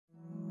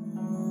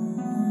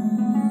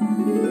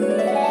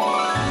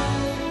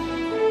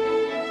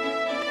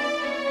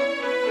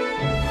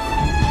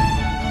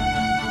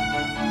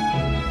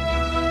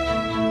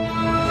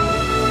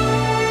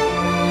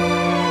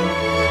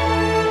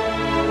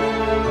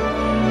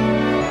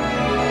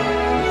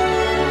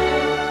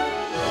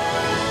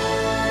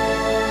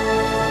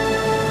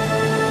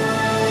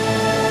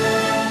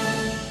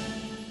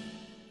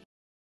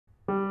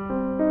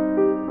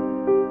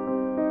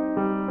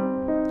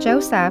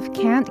Joseph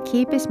can't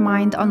keep his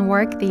mind on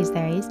work these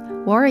days,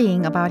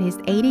 worrying about his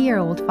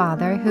 80-year-old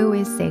father who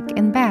is sick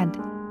in bed.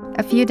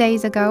 A few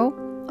days ago,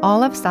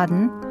 all of a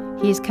sudden,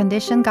 his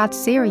condition got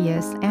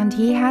serious and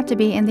he had to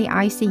be in the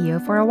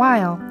ICU for a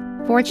while.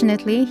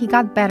 Fortunately, he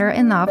got better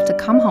enough to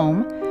come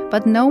home,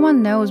 but no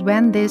one knows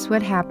when this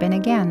would happen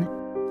again.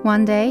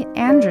 One day,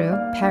 Andrew,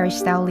 parish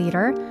cell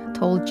leader,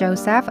 told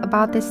Joseph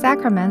about the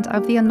sacrament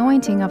of the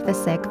anointing of the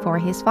sick for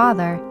his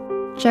father.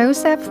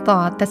 Joseph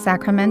thought the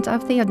sacrament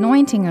of the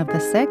anointing of the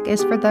sick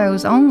is for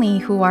those only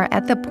who are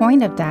at the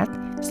point of death,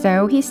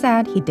 so he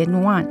said he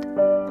didn't want.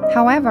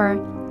 However,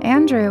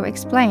 Andrew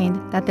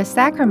explained that the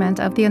sacrament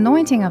of the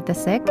anointing of the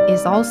sick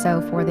is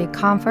also for the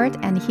comfort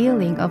and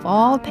healing of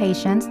all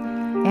patients,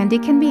 and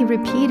it can be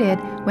repeated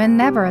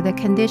whenever the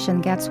condition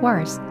gets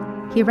worse.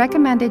 He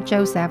recommended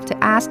Joseph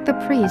to ask the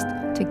priest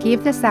to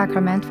give the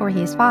sacrament for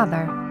his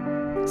father.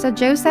 So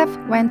Joseph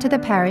went to the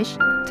parish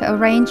to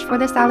arrange for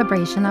the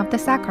celebration of the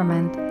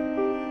sacrament.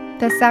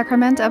 The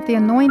sacrament of the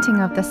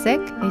anointing of the sick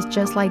is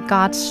just like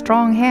God's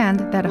strong hand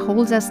that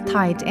holds us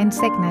tight in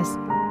sickness.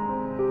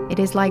 It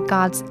is like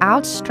God's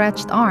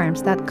outstretched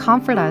arms that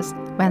comfort us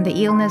when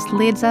the illness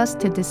leads us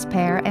to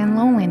despair and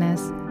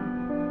loneliness.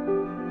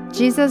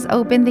 Jesus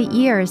opened the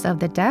ears of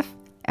the deaf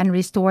and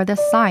restored the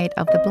sight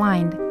of the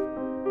blind.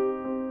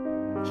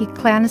 He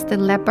cleansed the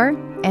leper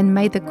and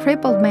made the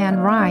crippled man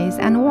rise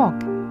and walk.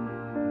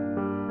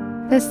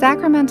 The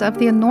sacrament of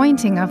the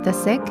anointing of the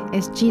sick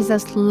is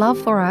Jesus' love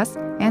for us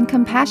and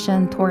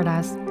compassion toward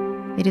us.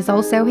 It is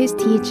also his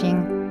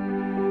teaching.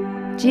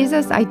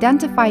 Jesus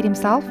identified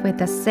himself with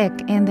the sick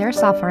in their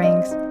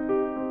sufferings.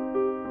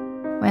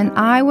 When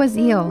I was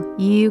ill,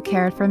 you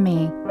cared for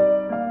me.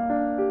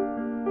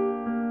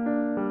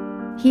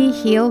 He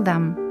healed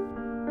them.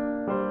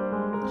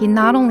 He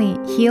not only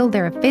healed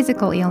their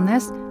physical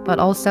illness, but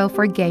also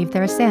forgave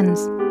their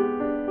sins.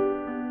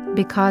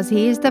 Because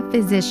he is the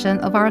physician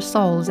of our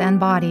souls and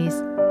bodies.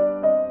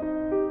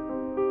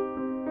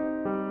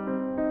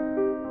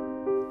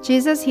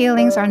 Jesus'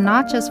 healings are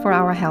not just for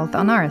our health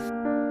on earth.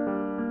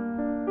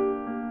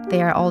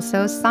 They are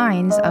also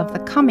signs of the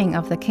coming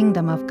of the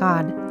kingdom of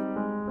God.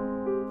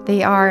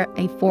 They are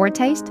a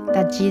foretaste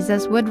that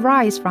Jesus would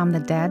rise from the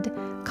dead,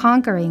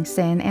 conquering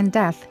sin and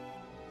death.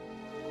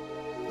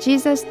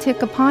 Jesus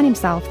took upon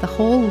himself the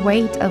whole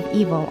weight of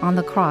evil on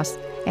the cross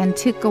and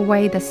took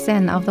away the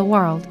sin of the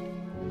world.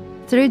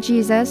 Through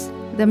Jesus,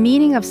 the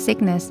meaning of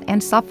sickness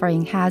and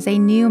suffering has a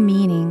new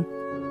meaning.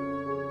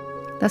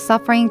 The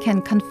suffering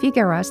can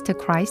configure us to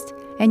Christ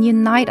and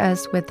unite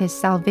us with his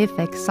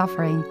salvific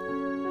suffering.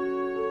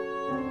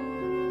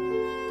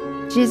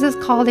 Jesus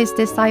called his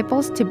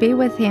disciples to be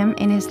with him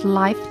in his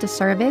life to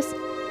service,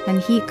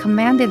 and he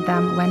commanded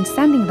them when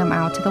sending them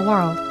out to the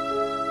world.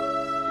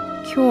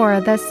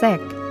 Cure the sick.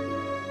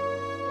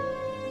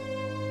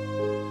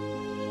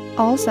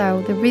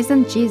 Also, the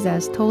risen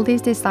Jesus told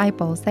his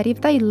disciples that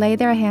if they lay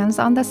their hands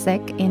on the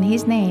sick in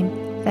his name,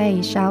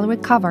 they shall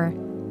recover.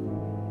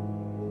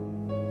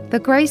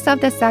 The grace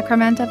of the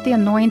sacrament of the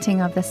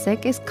anointing of the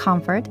sick is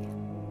comfort,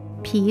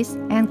 peace,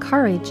 and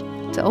courage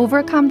to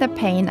overcome the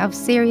pain of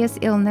serious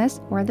illness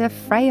or the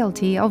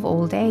frailty of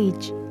old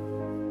age.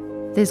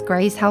 This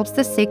grace helps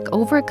the sick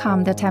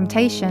overcome the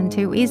temptation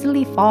to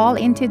easily fall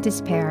into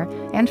despair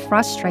and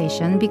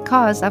frustration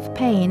because of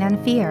pain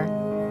and fear,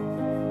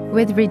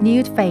 with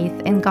renewed faith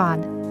in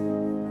God.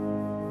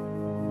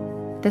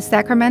 The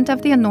sacrament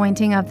of the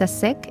anointing of the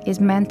sick is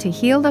meant to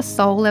heal the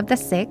soul of the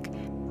sick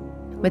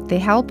with the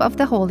help of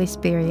the Holy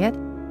Spirit,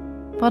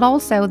 but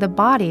also the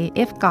body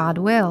if God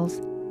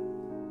wills.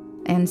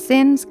 And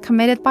sins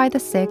committed by the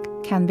sick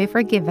can be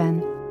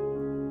forgiven.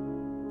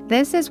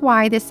 This is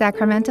why the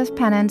sacrament of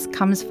penance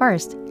comes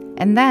first,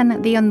 and then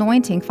the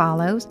anointing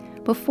follows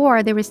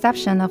before the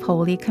reception of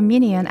Holy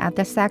Communion at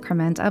the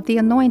sacrament of the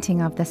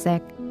anointing of the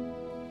sick.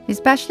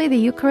 Especially the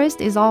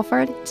Eucharist is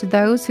offered to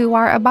those who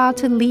are about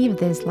to leave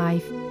this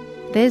life.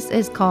 This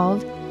is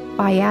called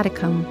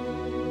viaticum.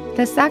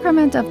 The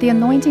sacrament of the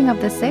anointing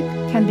of the sick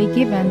can be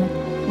given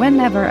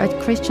whenever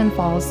a Christian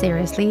falls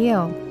seriously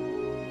ill.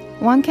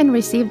 One can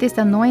receive this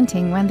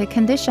anointing when the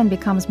condition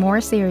becomes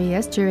more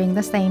serious during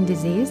the same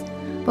disease,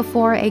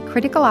 before a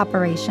critical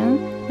operation,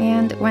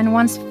 and when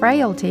one's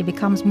frailty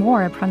becomes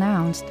more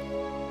pronounced.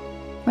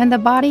 When the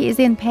body is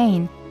in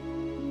pain,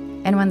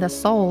 and when the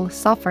soul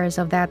suffers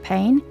of that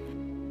pain,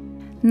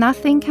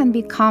 nothing can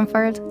be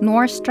comfort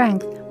nor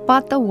strength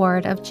but the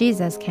word of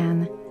Jesus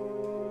can.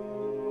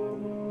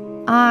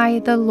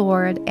 I, the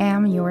Lord,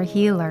 am your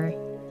healer.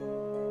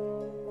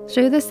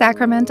 Through the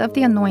sacrament of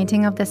the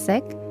anointing of the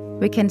sick,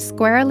 we can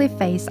squarely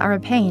face our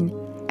pain,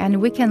 and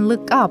we can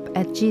look up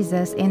at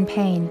Jesus in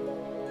pain.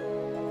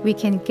 We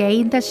can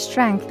gain the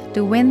strength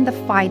to win the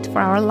fight for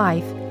our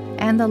life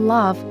and the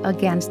love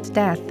against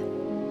death.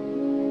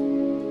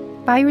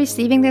 By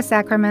receiving the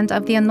sacrament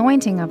of the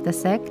anointing of the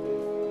sick,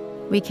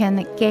 we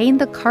can gain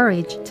the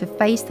courage to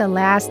face the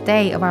last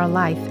day of our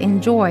life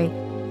in joy,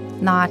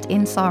 not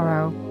in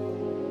sorrow.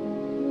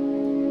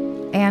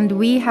 And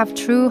we have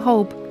true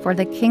hope for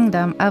the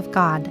kingdom of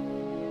God.